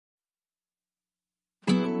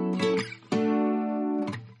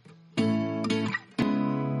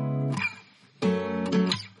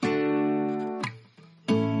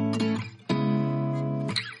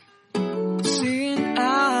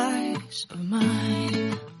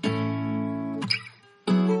mine.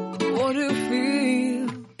 What do you feel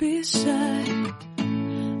beside?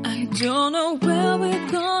 I don't know where we're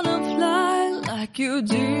gonna fly like you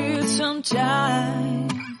did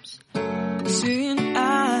sometimes. Seeing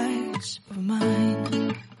eyes of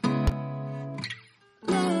mine.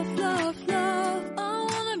 Love, love, love, I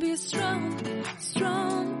wanna be strong,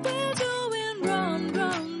 strong. We're doing wrong,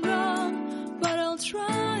 wrong, wrong, but I'll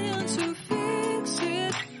try to fix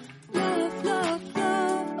it. Love, love,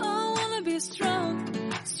 love, I wanna be strong,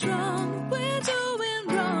 strong. We're doing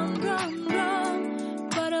wrong, wrong, wrong,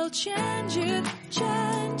 but I'll change it,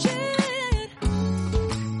 change it.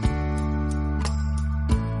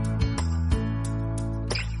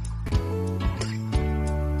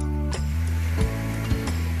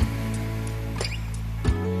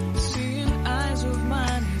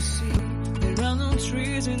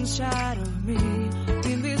 Trees inside of me.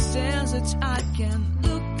 In this desert I can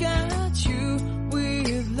look at you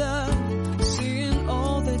with love. Seeing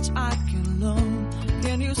all that I can learn.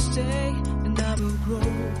 Can you stay and I will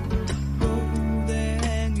grow? Grow the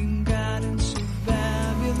hanging gardens of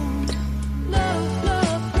Babylon. Love,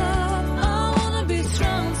 love, love, I wanna be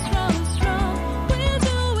strong, strong, strong. We're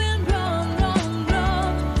doing wrong, wrong,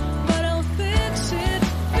 wrong, but I'll fix it,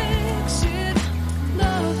 fix it.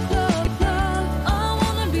 Love, love.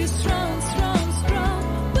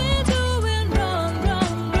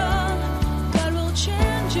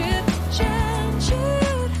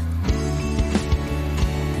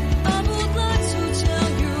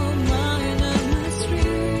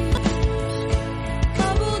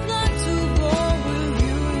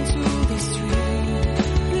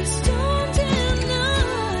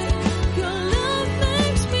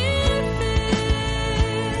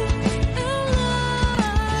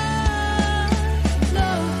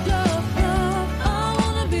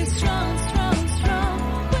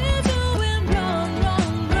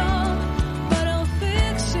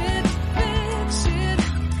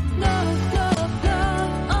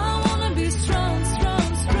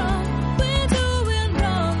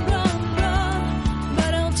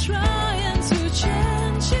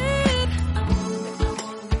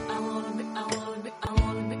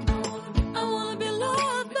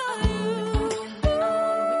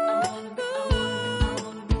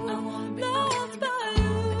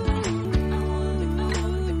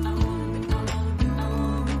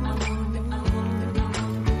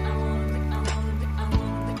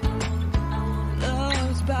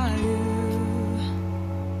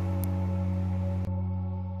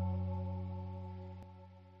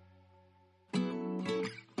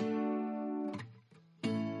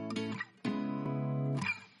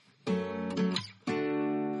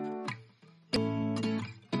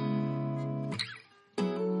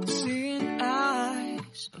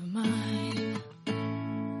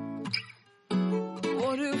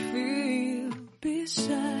 What do you feel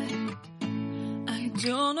beside? I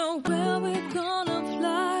don't know where we're gonna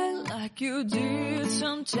fly like you did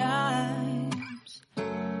sometimes.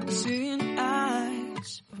 Seeing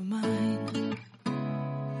eyes of mine.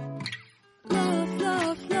 Love,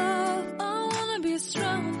 love, love, I wanna be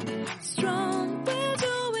strong, strong. We're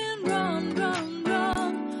doing wrong, wrong,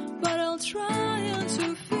 wrong, but I'll try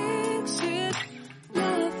to fix it.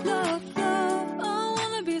 Love, love, love, I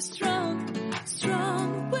wanna be strong,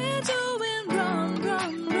 strong. We're doing wrong,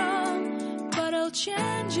 wrong, wrong, but I'll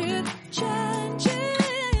change it, change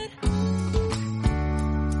it.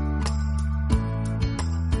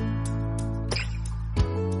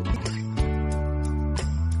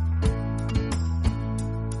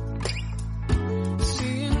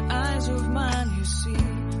 Seeing eyes of mine, you see,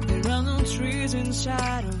 there are no trees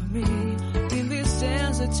inside of me. In this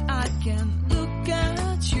desert I can look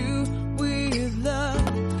at you with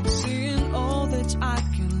love. Seeing all that I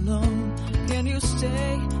can learn. Can you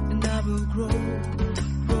stay and I will grow?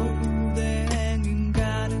 Grow the hanging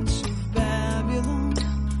gardens of Babylon.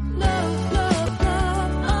 Love, love,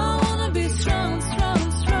 love, I wanna be strong,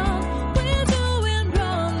 strong, strong. We're doing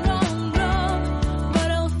wrong, wrong, wrong,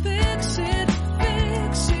 but I'll fix it,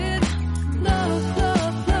 fix it. Love,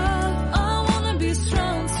 love, love, I wanna be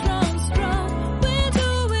strong, strong, strong. We're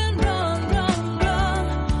doing wrong, wrong,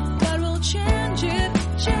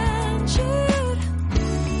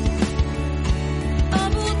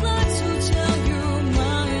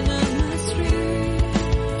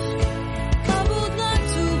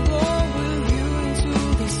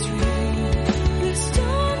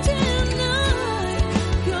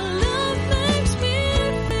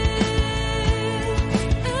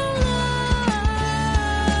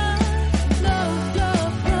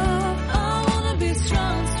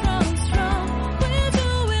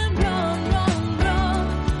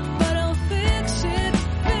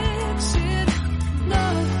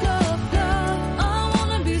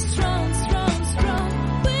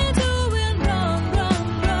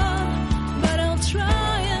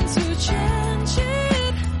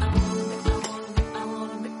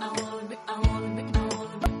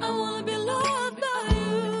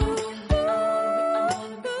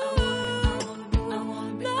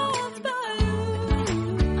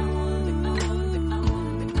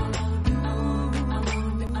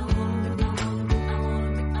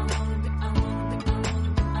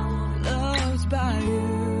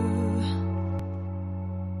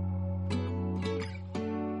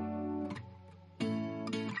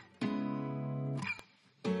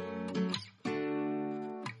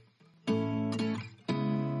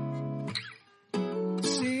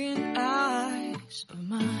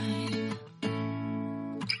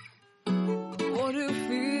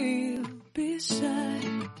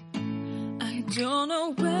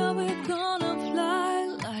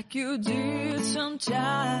 like you did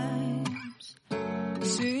sometimes,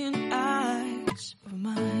 seeing eyes of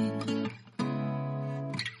mine.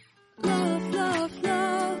 Love, love,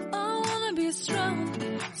 love, I wanna be strong,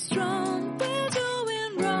 strong. We're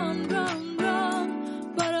doing wrong, wrong,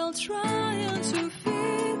 wrong, but I'll try to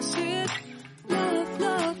fix it. Love,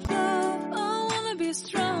 love, love, I wanna be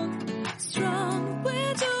strong, strong.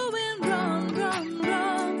 We're doing wrong, wrong,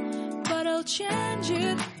 wrong, but I'll change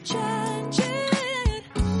it, change it.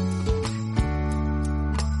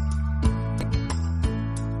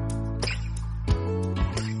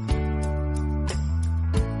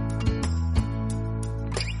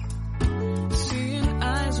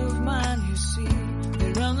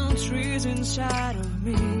 Trees inside of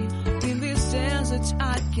me. In this desert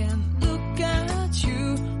I can look at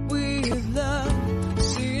you with love,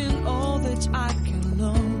 seeing all that I can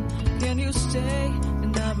learn. Can you stay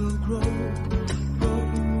and I will grow?